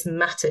voice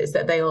matters,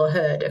 that they are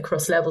heard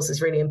across levels,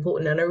 is really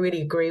important. And I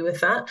really agree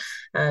with that.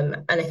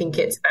 And I think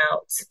it's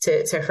about,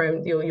 to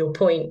from your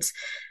point,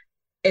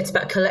 it's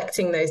about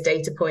collecting those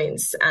data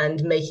points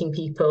and making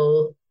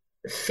people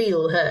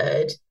feel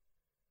heard,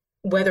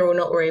 whether or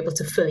not we're able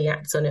to fully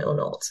act on it or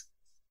not.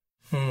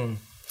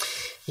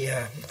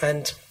 Yeah.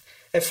 And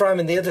Ephraim,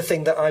 and the other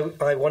thing that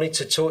I wanted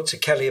to talk to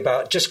Kelly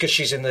about, just because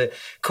she's in the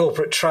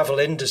corporate travel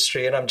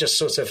industry, and I'm just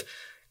sort of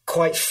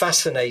quite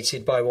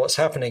fascinated by what's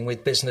happening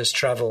with business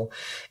travel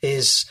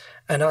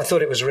and I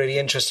thought it was really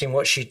interesting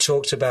what she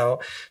talked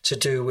about to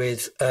do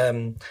with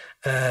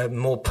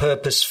more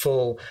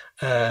purposeful,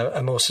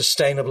 a more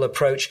sustainable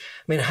approach.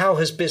 I mean, how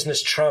has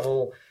business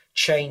travel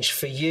changed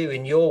for you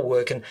in your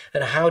work, and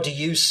how do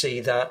you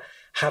see that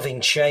having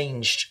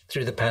changed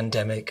through the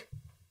pandemic?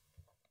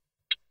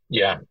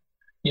 Yeah.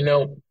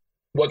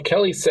 What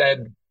Kelly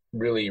said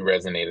really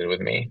resonated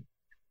with me,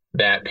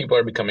 that people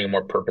are becoming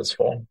more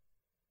purposeful.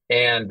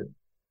 And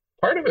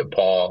part of it,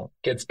 Paul,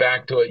 gets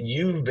back to what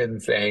you've been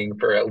saying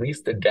for at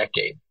least a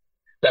decade,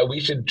 that we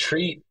should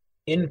treat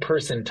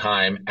in-person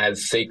time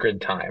as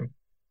sacred time.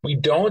 We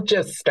don't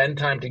just spend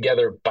time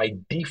together by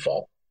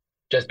default,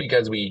 just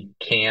because we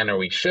can or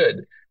we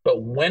should,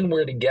 but when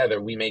we're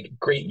together, we make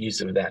great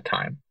use of that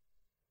time.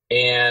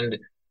 And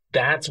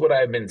that's what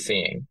I've been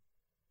seeing.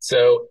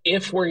 So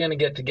if we're going to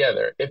get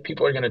together, if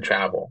people are going to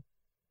travel,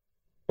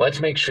 let's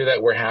make sure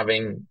that we're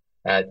having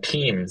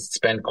teams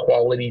spend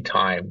quality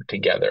time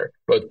together,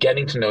 both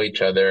getting to know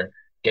each other,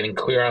 getting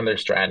clear on their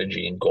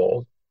strategy and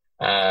goals.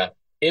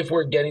 If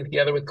we're getting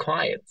together with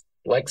clients,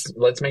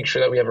 let's make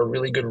sure that we have a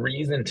really good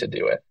reason to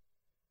do it.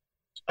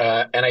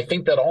 And I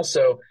think that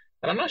also,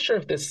 and I'm not sure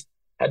if this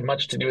had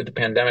much to do with the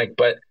pandemic,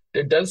 but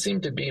there does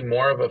seem to be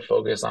more of a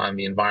focus on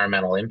the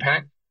environmental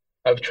impact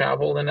of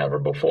travel than ever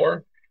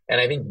before.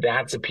 And I think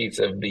that's a piece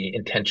of the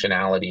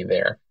intentionality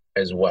there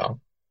as well.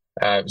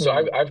 So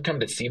I've come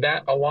to see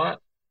that a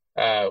lot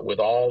with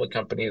all the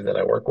companies that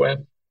I work with.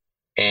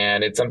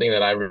 And it's something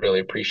that I really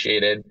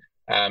appreciated.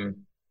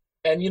 And,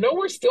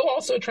 we're still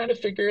also trying to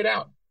figure it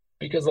out,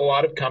 because a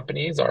lot of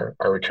companies are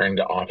returning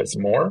to office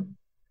more.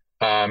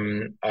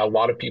 A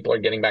lot of people are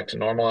getting back to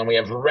normal, and we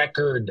have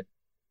record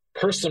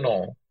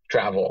personal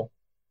travel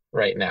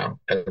right now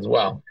as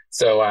well.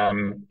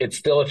 So it's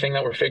still a thing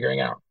that we're figuring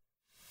out.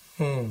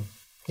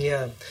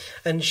 Yeah.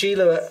 And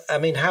Sheila, I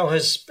mean, how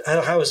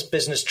has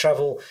business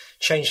travel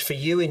changed for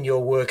you in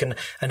your work,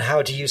 and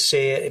how do you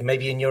see it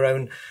maybe in your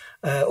own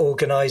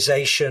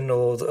organization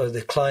or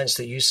the clients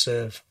that you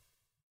serve?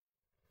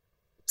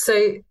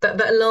 So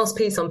that last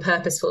piece on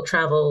purposeful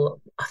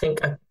travel, I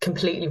think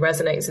completely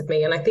resonates with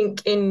me. And I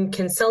think in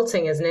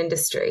consulting as an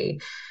industry,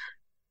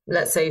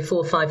 let's say 4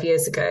 or 5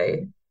 years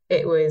ago,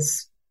 it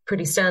was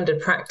pretty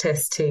standard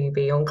practice to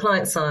be on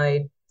client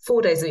side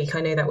 4 days a week.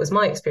 I know that was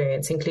my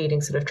experience,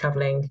 including sort of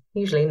traveling,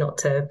 usually not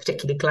to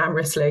particularly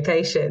glamorous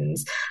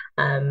locations,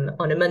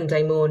 on a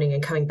Monday morning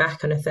and coming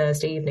back on a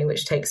Thursday evening,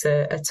 which takes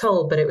a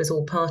toll, but it was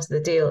all part of the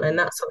deal. And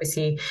that's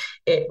obviously,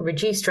 it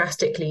reduced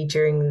drastically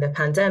during the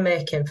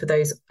pandemic. And for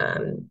those,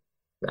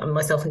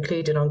 myself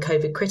included, on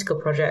COVID critical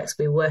projects,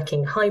 we were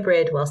working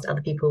hybrid whilst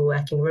other people were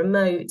working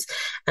remote.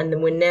 And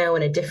then we're now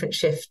in a different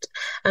shift.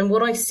 And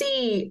what I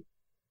see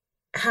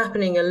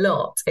happening a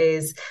lot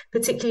is,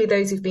 particularly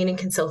those who've been in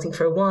consulting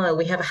for a while,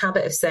 we have a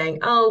habit of saying,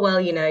 oh,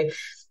 well,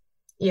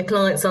 your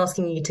client's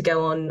asking you to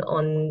go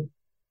on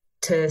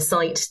to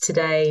site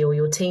today, or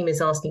your team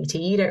is asking you to,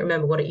 you don't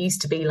remember what it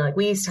used to be like.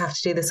 We used to have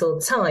to do this all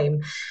the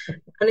time.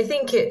 And I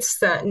think it's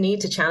that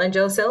need to challenge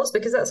ourselves,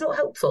 because that's not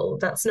helpful.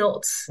 That's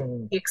not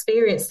the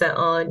experience that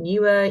our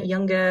newer,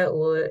 younger,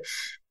 or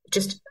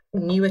just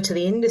newer to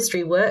the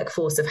industry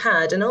workforce have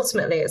had. And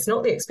ultimately, it's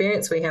not the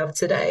experience we have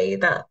today.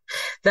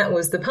 That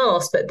was the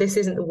past, but this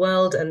isn't the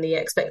world and the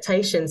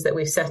expectations that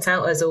we've set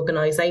out as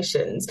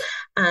organizations.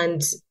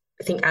 And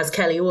I think, as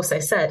Kelly also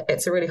said,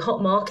 it's a really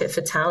hot market for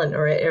talent,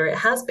 or it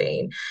has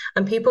been,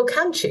 and people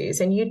can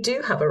choose, and you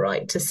do have a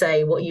right to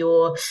say what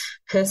your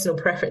personal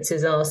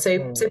preferences are. So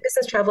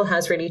business travel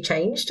has really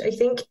changed. I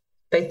think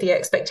both the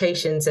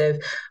expectations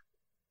of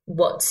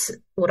what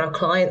our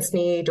clients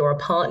need or our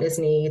partners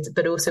need,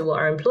 but also what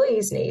our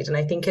employees need. And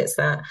I think it's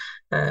that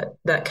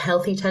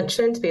healthy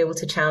tension to be able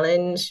to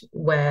challenge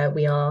where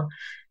we are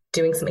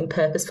doing something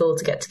purposeful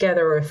to get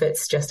together, or if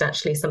it's just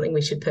actually something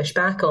we should push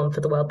back on for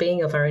the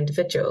well-being of our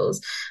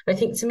individuals. And I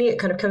think, to me, it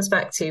kind of comes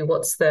back to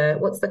what's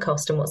the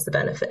cost and what's the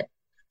benefit.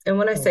 And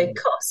when I say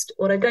cost,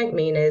 what I don't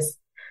mean is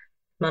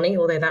money,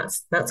 although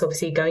that's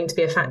obviously going to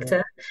be a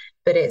factor,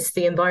 but it's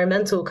the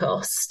environmental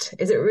cost.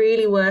 Is it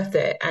really worth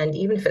it? And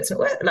even if it's not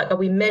worth it, are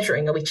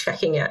we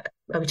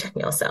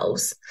checking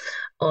ourselves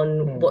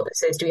on what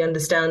this is? Do we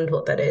understand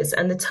what that is?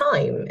 And the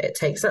time it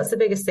takes, that's the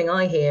biggest thing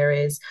I hear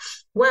is,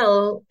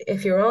 well,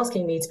 if you're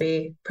asking me to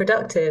be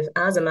productive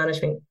as a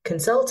management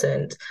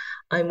consultant,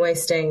 I'm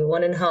wasting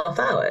 1.5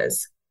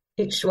 hours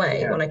each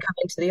way when I come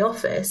into the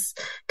office.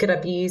 Could I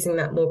be using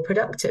that more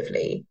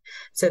productively?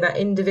 So that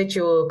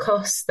individual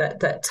cost,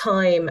 that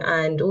time,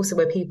 and also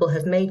where people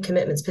have made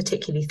commitments,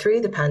 particularly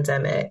through the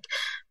pandemic,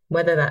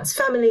 whether that's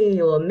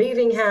family or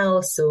moving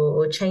house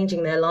or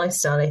changing their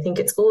lifestyle. I think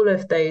it's all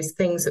of those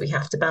things that we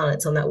have to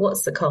balance on that.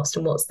 What's the cost,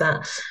 and what's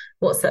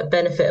that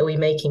benefit? Are we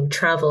making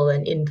travel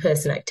and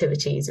in-person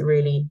activities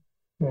really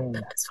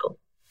purposeful?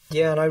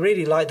 Yeah, and I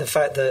really like the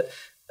fact that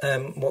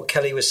what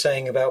Kelly was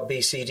saying about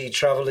BCD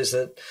travel is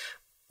that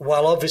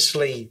while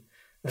obviously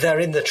they're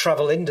in the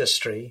travel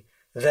industry,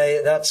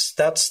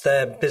 that's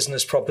their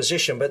business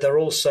proposition, but they're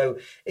also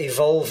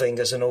evolving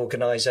as an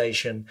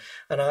organization.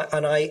 And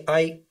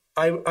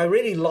I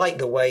really like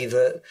the way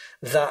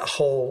that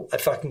whole,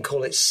 if I can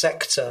call it,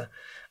 sector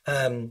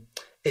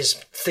is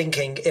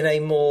thinking in a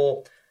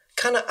more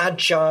kind of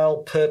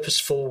agile,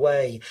 purposeful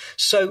way.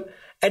 So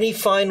any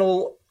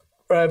final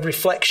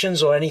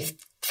reflections or any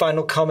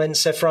final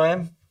comments,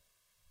 Ephraim?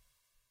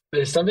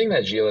 There's something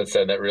that Gila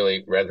said that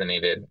really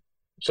resonated.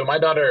 So my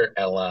daughter,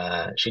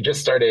 Ella, she just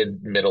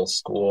started middle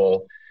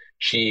school.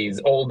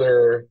 She's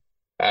older.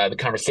 The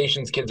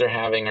conversations kids are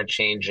having are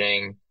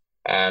changing.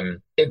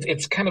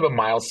 It's kind of a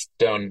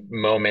milestone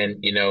moment,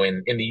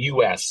 in the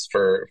US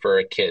for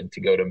a kid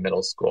to go to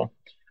middle school.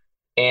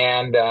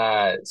 And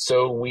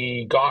so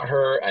we got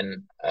her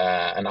an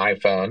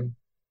iPhone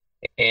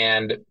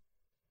and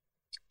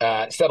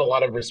set a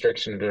lot of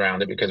restrictions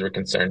around it because we're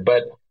concerned.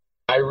 But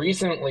I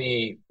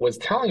recently was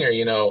telling her,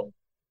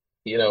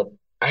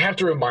 I have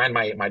to remind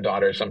my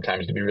daughter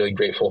sometimes to be really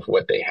grateful for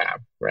what they have,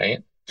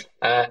 right?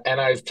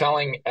 And I was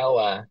telling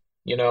Ella,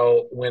 do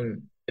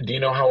you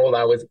know how old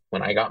I was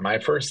when I got my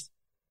first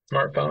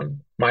smartphone,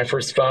 my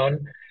first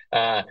phone?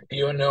 Do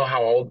you know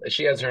how old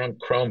she has? Her own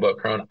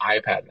Chromebook, her own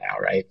iPad now,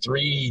 right?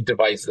 3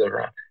 devices of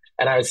her own.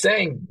 And I was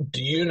saying,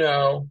 do you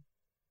know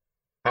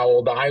how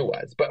old I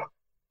was? But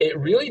it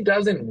really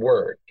doesn't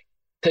work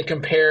to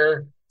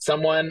compare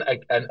someone,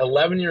 an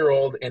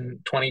 11-year-old in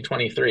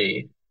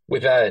 2023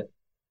 with a,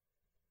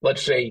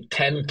 let's say,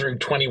 10 through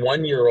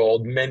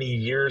 21-year-old many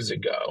years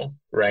ago,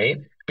 right?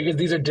 Because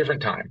these are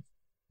different times.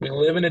 We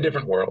live in a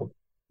different world.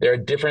 There are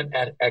different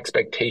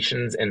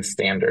expectations and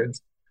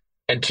standards.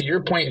 And to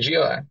your point,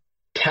 Gila,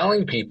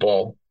 telling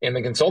people in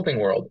the consulting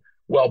world,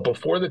 well,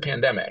 before the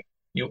pandemic,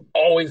 you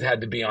always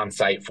had to be on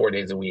site 4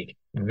 days a week.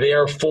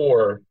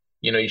 Therefore,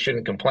 you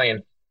shouldn't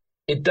complain.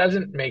 It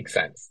doesn't make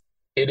sense.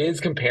 It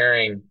is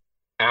comparing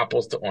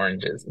apples to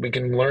oranges. We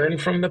can learn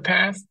from the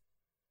past,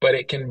 but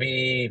it can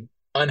be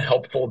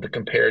unhelpful to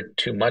compare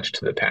too much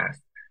to the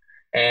past.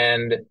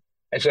 And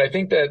so I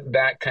think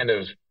that kind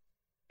of,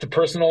 it's a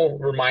personal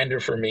reminder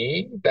for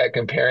me that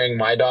comparing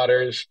my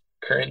daughter's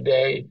current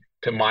day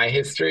to my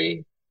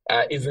history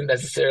isn't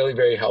necessarily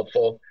very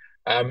helpful.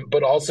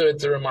 But also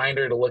it's a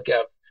reminder to look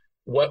at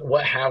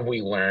what have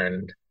we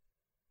learned,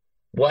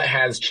 what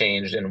has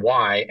changed and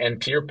why. And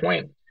to your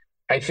point,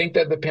 I think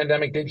that the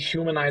pandemic did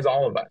humanize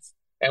all of us.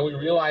 And we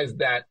realized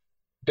that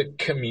the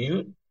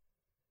commute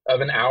of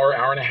an hour,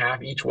 hour and a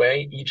half each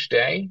way, each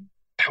day,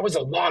 that was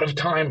a lot of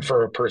time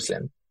for a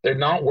person. They're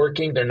not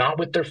working. They're not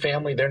with their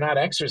family. They're not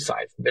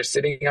exercising. They're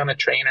sitting on a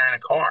train or in a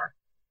car.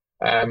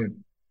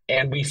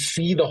 And we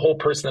see the whole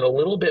person a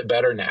little bit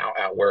better now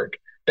at work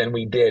than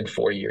we did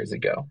 4 years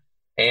ago.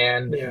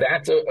 And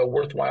that's a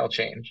worthwhile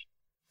change.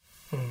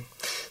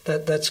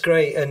 That's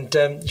great. And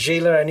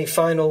Gila, any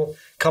final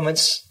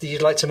comments that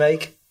you'd like to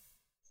make?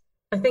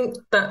 I think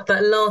that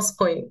last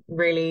point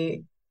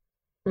really,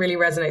 really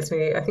resonates with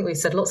me. I think we've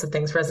said lots of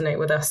things resonate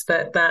with us,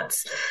 but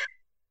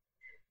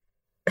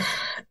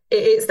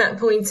it's that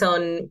point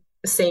on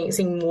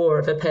seeing more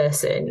of a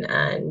person,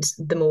 and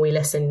the more we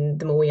listen,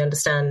 the more we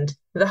understand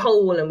the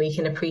whole, and we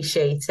can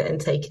appreciate it and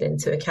take it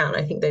into account.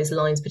 I think those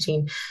lines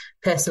between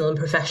personal and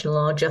professional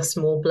are just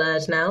more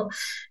blurred now.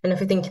 And if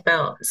we think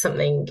about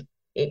something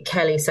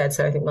Kelly said,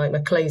 so I think my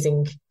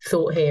closing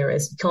thought here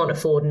is, you can't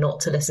afford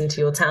not to listen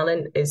to your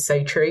talent, is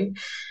so true.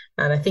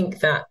 And I think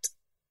that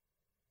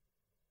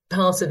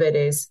part of it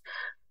is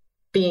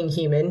being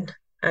human,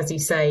 as you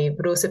say,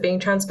 but also being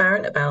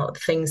transparent about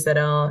things that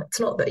are, it's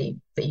not that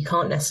you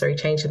can't necessarily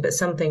change them, but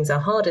some things are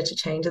harder to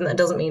change. And that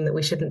doesn't mean that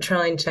we shouldn't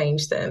try and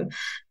change them,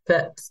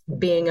 but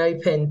being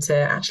open to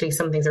actually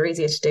some things are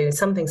easier to do,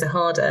 some things are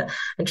harder,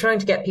 and trying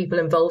to get people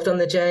involved on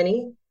the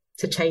journey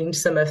to change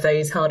some of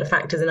those harder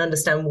factors and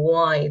understand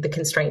why the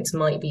constraints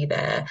might be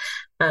there,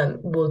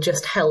 will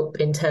just help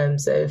in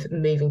terms of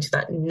moving to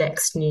that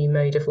next new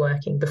mode of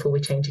working before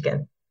we change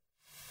again.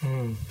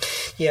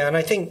 Yeah, and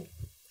I think,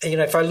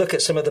 if I look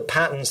at some of the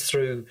patterns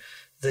through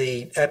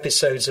the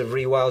episodes of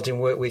Rewilding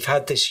Work we've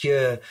had this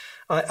year,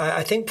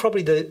 I think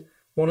probably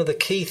one of the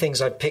key things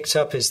I picked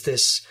up is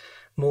this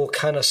more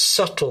kind of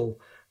subtle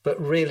but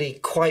really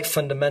quite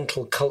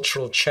fundamental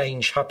cultural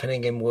change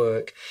happening in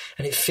work.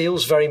 And it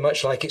feels very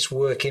much like it's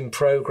work in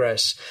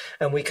progress.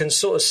 And we can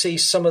sort of see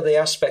some of the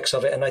aspects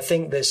of it. And I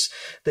think this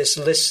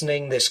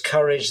listening, this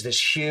courage,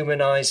 this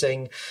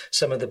humanizing,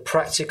 some of the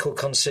practical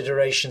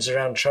considerations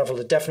around travel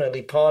are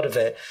definitely part of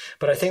it.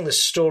 But I think the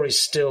story's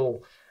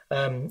still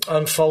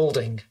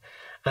unfolding.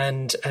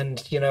 And I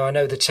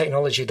know the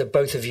technology that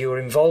both of you are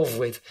involved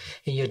with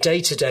in your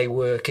day-to-day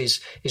work is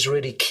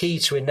really key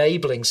to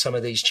enabling some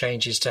of these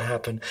changes to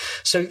happen.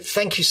 So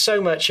thank you so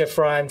much,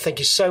 Ephraim. Thank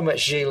you so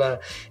much,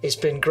 Gila. It's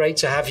been great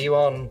to have you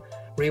on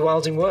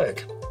Rewilding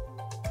Work.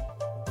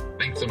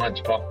 Thanks so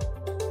much, Paul.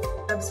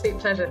 Absolute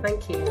pleasure.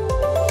 Thank you.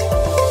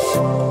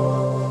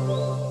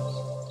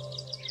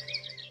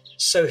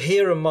 So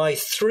here are my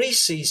 3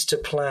 seeds to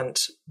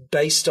plant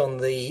based on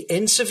the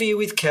interview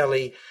with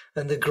Kelly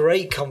and the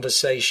great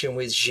conversation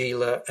with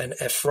Gila and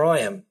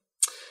Ephraim.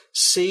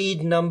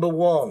 Seed number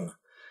 1.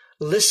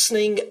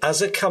 Listening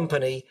as a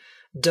company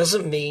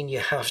doesn't mean you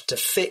have to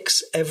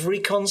fix every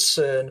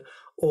concern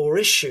or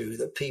issue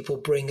that people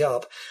bring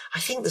up. I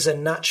think there's a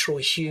natural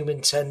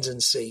human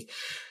tendency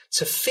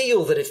to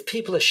feel that if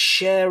people are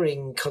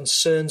sharing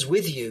concerns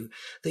with you,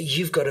 that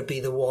you've got to be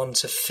the one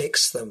to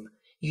fix them.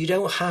 You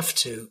don't have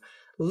to.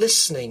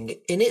 Listening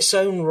in its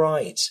own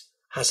right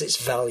has its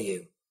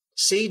value.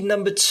 Seed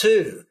number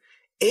 2.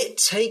 It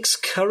takes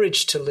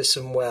courage to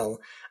listen well,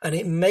 and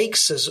it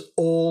makes us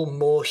all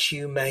more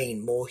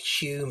humane, more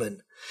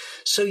human.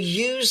 So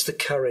use the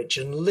courage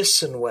and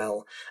listen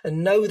well,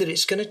 and know that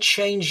it's going to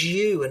change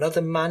you and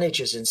other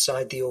managers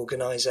inside the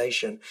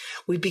organization.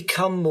 We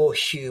become more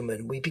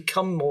human, we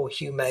become more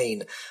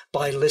humane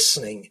by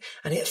listening,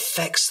 and it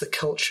affects the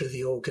culture of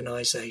the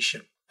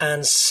organization.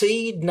 And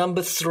seed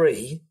number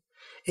 3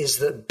 is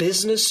that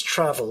business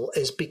travel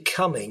is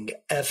becoming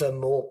ever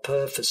more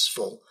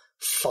purposeful.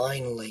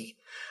 Finally,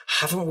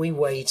 haven't we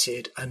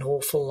waited an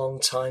awful long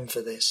time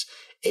for this?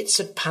 It's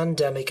a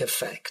pandemic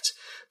effect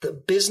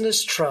that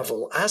business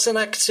travel as an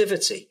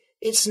activity,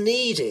 it's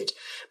needed,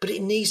 but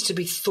it needs to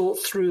be thought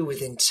through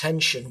with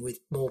intention, with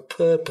more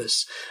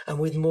purpose, and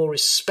with more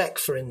respect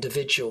for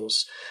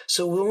individuals.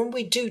 So when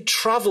we do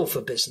travel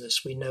for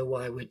business, we know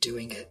why we're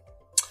doing it.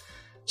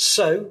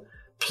 So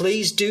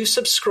please do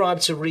subscribe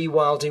to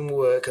Rewilding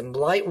Work and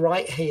like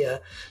right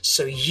here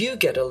so you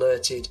get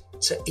alerted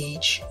to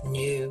each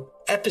new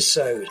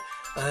episode.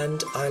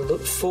 And I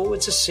look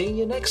forward to seeing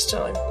you next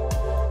time.